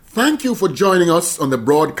Thank you for joining us on the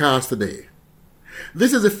broadcast today.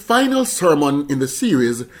 This is the final sermon in the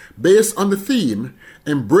series based on the theme,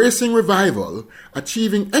 Embracing Revival,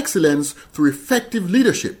 Achieving Excellence Through Effective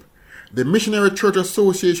Leadership, the Missionary Church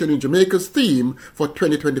Association in Jamaica's theme for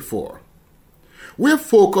 2024. We are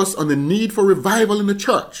focused on the need for revival in the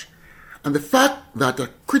church and the fact that a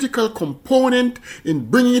critical component in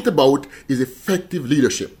bringing it about is effective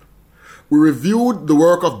leadership. We reviewed the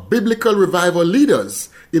work of biblical revival leaders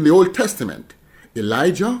in the Old Testament,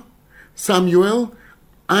 Elijah, Samuel,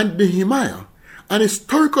 and Nehemiah, and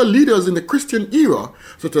historical leaders in the Christian era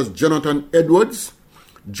such as Jonathan Edwards,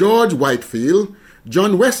 George Whitefield,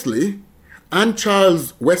 John Wesley, and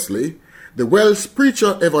Charles Wesley, the Welsh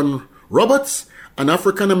preacher Evan Roberts, and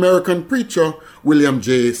African-American preacher William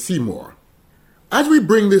J. Seymour. As we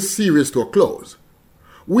bring this series to a close,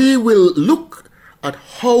 we will look at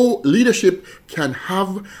how leadership can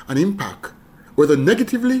have an impact, whether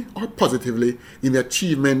negatively or positively, in the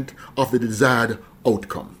achievement of the desired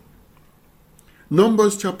outcome.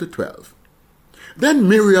 Numbers chapter 12. Then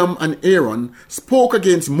Miriam and Aaron spoke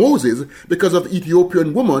against Moses because of the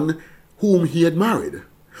Ethiopian woman whom he had married,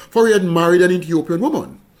 for he had married an Ethiopian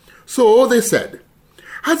woman. So they said,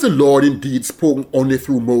 "Has the Lord indeed spoken only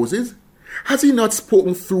through Moses? Has he not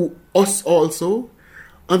spoken through us also?"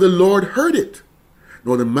 And the Lord heard it.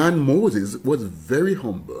 Now the man Moses was very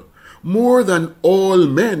humble, more than all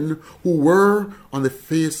men who were on the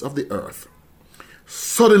face of the earth.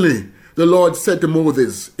 Suddenly the Lord said to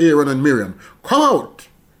Moses, Aaron, and Miriam, "Come out,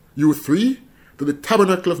 you three, to the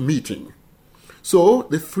tabernacle of meeting." So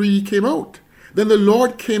the three came out. Then the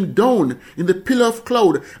Lord came down in the pillar of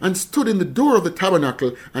cloud and stood in the door of the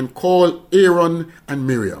tabernacle and called Aaron and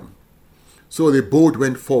Miriam. So they both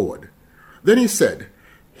went forward. Then he said,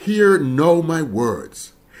 "Hear now my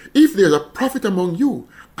words. If there is a prophet among you,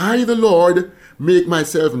 I, the Lord, make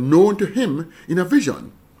myself known to him in a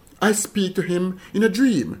vision. I speak to him in a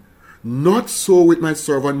dream. Not so with my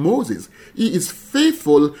servant Moses. He is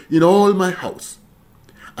faithful in all my house.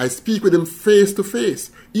 I speak with him face to face,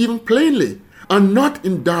 even plainly, and not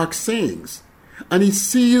in dark sayings. And he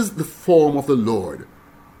sees the form of the Lord.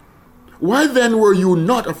 Why then were you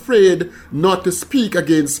not afraid not to speak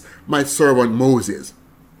against my servant Moses?"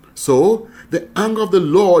 So the anger of the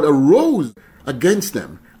Lord arose against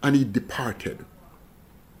them, and he departed.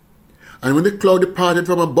 And when the cloud departed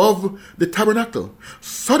from above the tabernacle,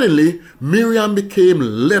 suddenly Miriam became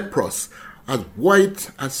leprous, as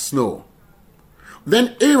white as snow.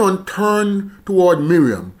 Then Aaron turned toward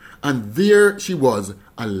Miriam, and there she was,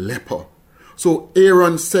 a leper. So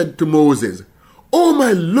Aaron said to Moses, "Oh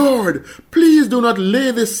my Lord, please do not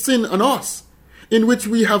lay this sin on us, in which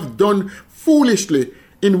we have done foolishly,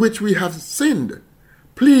 in which we have sinned.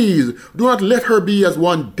 Please do not let her be as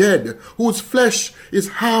one dead, whose flesh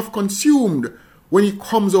is half consumed when he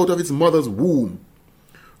comes out of his mother's womb."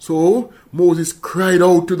 So Moses cried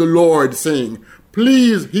out to the Lord, saying,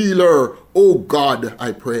 "Please heal her, O God,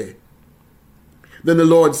 I pray." Then the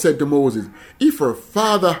Lord said to Moses, "If her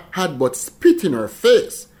father had but spit in her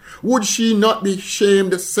face, would she not be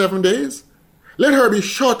shamed 7 days? Let her be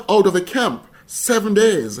shut out of the camp 7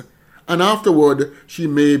 days, and afterward she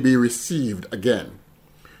may be received again."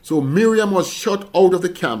 So Miriam was shut out of the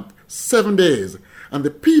camp 7 days, and the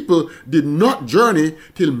people did not journey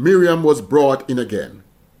till Miriam was brought in again.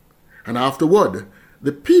 And afterward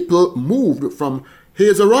the people moved from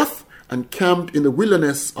Hazeroth and camped in the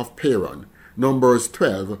wilderness of Paran. Numbers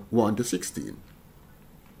 12, 1-16.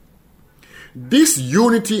 This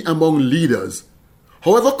unity among leaders,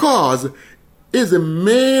 however caused, is the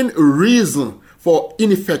main reason for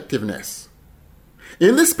ineffectiveness.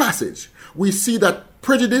 In this passage, we see that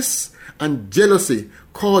prejudice and jealousy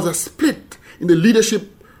cause a split in the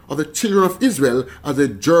leadership of the children of Israel as they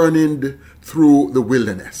journeyed through the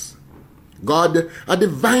wilderness. God had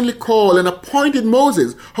divinely called and appointed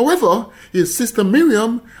Moses. However, his sister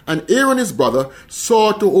Miriam and Aaron, his brother,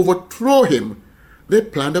 sought to overthrow him. They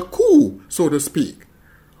planned a coup, so to speak.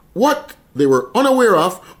 What they were unaware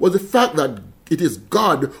of was the fact that it is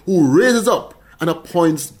God who raises up and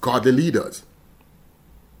appoints godly leaders.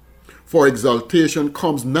 For exaltation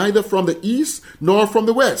comes neither from the east, nor from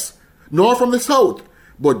the west, nor from the south,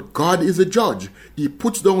 but God is a judge. He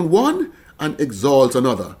puts down one and exalts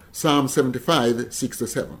another. Psalm 75,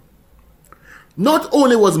 6-7. Not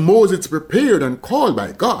only was Moses prepared and called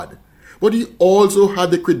by God, but he also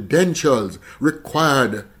had the credentials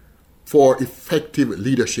required for effective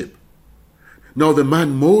leadership. Now the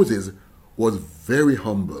man Moses was very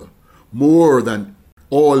humble, more than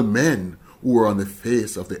all men who were on the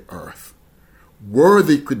face of the earth.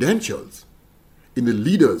 Worthy credentials in the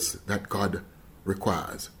leaders that God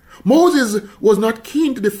requires. Moses was not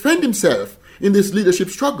keen to defend himself in this leadership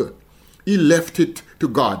struggle. He left it to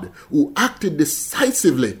God, who acted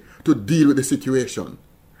decisively to deal with the situation.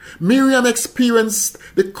 Miriam experienced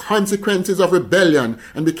the consequences of rebellion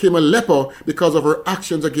and became a leper because of her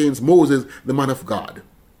actions against Moses, the man of God.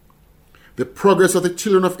 The progress of the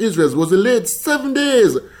children of Israel was delayed 7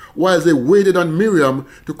 days while they waited on Miriam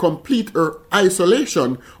to complete her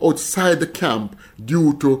isolation outside the camp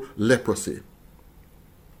due to leprosy.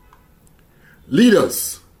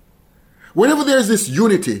 Leaders, whenever there is this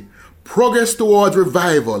unity, progress towards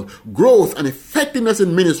revival, growth, and effectiveness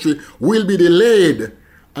in ministry will be delayed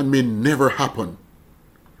and may never happen.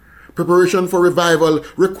 Preparation for revival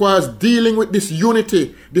requires dealing with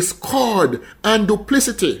disunity, discord, and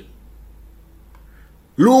duplicity.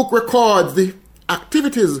 Luke records the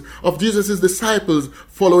activities of Jesus' disciples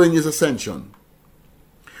following his ascension.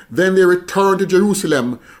 Then they returned to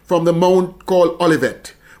Jerusalem from the mount called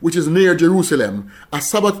Olivet, which is near Jerusalem, a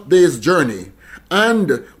Sabbath day's journey.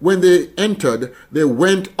 And when they entered, they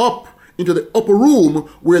went up into the upper room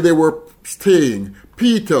where they were staying.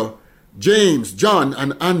 Peter, James, John,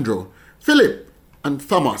 and Andrew, Philip and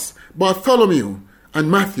Thomas, Bartholomew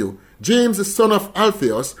and Matthew, James the son of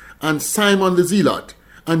Alphaeus, and Simon the Zealot,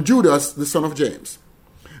 and Judas the son of James.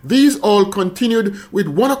 These all continued with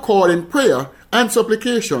one accord in prayer and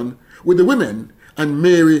supplication with the women and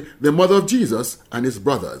Mary, the mother of Jesus, and his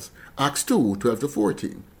brothers. Acts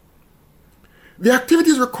 2:12-14. The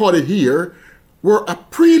activities recorded here were a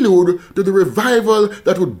prelude to the revival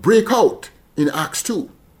that would break out in Acts 2.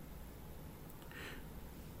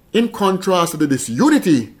 In contrast to the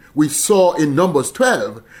disunity we saw in Numbers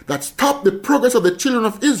 12 that stopped the progress of the children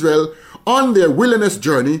of Israel on their wilderness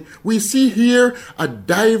journey, we see here a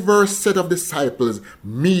diverse set of disciples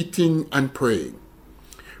meeting and praying.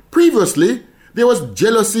 Previously, there was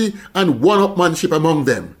jealousy and one-upmanship among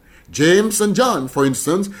them. James and John, for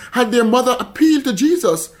instance, had their mother appeal to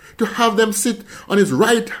Jesus to have them sit on his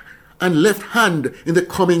right and left hand in the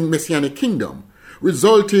coming Messianic kingdom,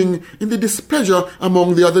 resulting in the displeasure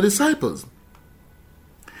among the other disciples.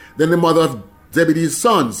 Then the mother of Zebedee's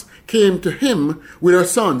sons came to him with her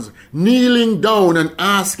sons, kneeling down and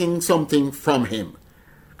asking something from him.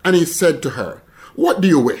 And he said to her, "What do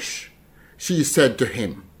you wish?" She said to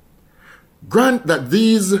him, "Grant that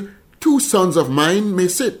these 2 sons of mine may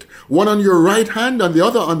sit, one on your right hand and the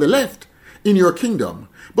other on the left, in your kingdom."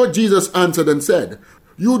 But Jesus answered and said,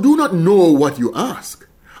 "You do not know what you ask.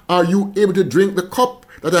 Are you able to drink the cup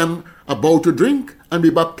that I am about to drink and be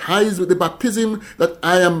baptized with the baptism that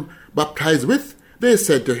I am baptized with?" They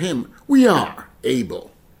said to him, "We are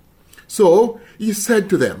able." So he said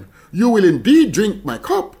to them, "You will indeed drink my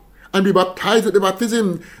cup and be baptized with the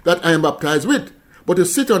baptism that I am baptized with, but to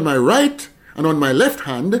sit on my right and on my left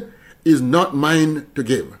hand is not mine to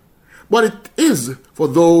give, but it is for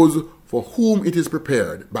those for whom it is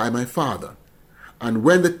prepared by my Father." And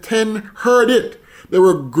when the 10 heard it, they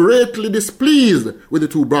were greatly displeased with the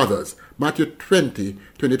 2 brothers. Matthew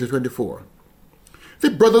 20:20-24.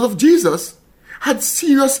 The brothers of Jesus had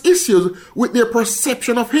serious issues with their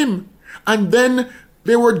perception of him. And then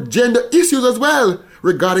there were gender issues as well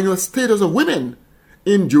regarding the status of women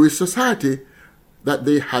in Jewish society that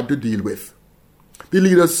they had to deal with. The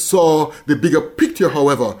leaders saw the bigger picture,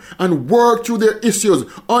 however, and worked through their issues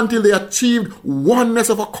until they achieved oneness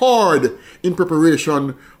of accord in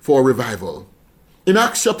preparation for revival. In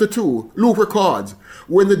Acts chapter 2, Luke records,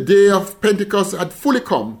 when the day of Pentecost had fully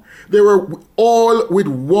come, they were all with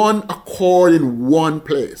one accord in one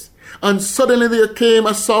place. And suddenly there came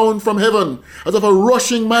a sound from heaven, as of a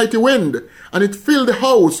rushing mighty wind, and it filled the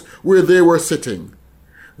house where they were sitting.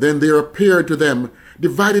 Then there appeared to them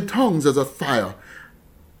divided tongues as of fire,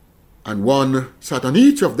 and one sat on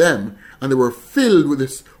each of them, and they were filled with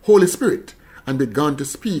the Holy Spirit, and began to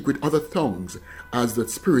speak with other tongues, as the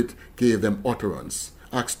Spirit gave them utterance.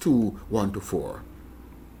 Acts 2:1-4.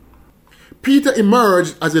 Peter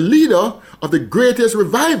emerged as a leader of the greatest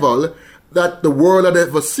revival that the world had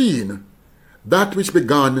ever seen, that which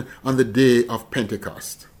began on the day of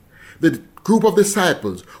Pentecost. The group of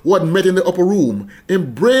disciples who had met in the upper room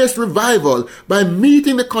embraced revival by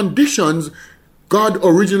meeting the conditions God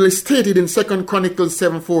originally stated in 2 Chronicles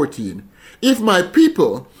 7:14. "If my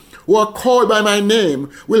people who are called by my name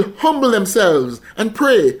will humble themselves and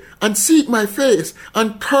pray and seek my face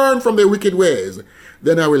and turn from their wicked ways,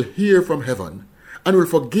 then I will hear from heaven and will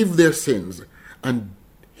forgive their sins and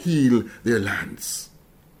heal their lands."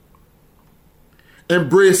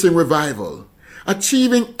 Embracing revival,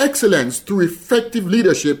 achieving excellence through effective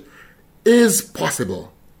leadership is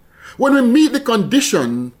possible. When we meet the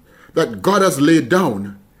condition that God has laid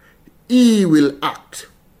down, He will act.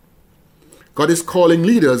 God is calling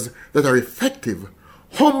leaders that are effective,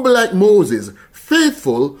 humble like Moses,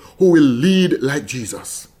 faithful, who will lead like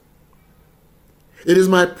Jesus. It is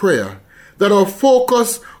my prayer that our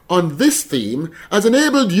focus on this theme has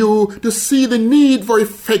enabled you to see the need for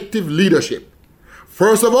effective leadership.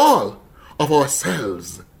 First of all, of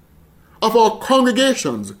ourselves, of our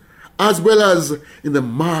congregations, as well as in the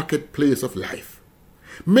marketplace of life.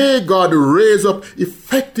 May God raise up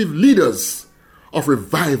effective leaders of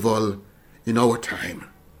revival in our time.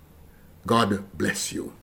 God bless you.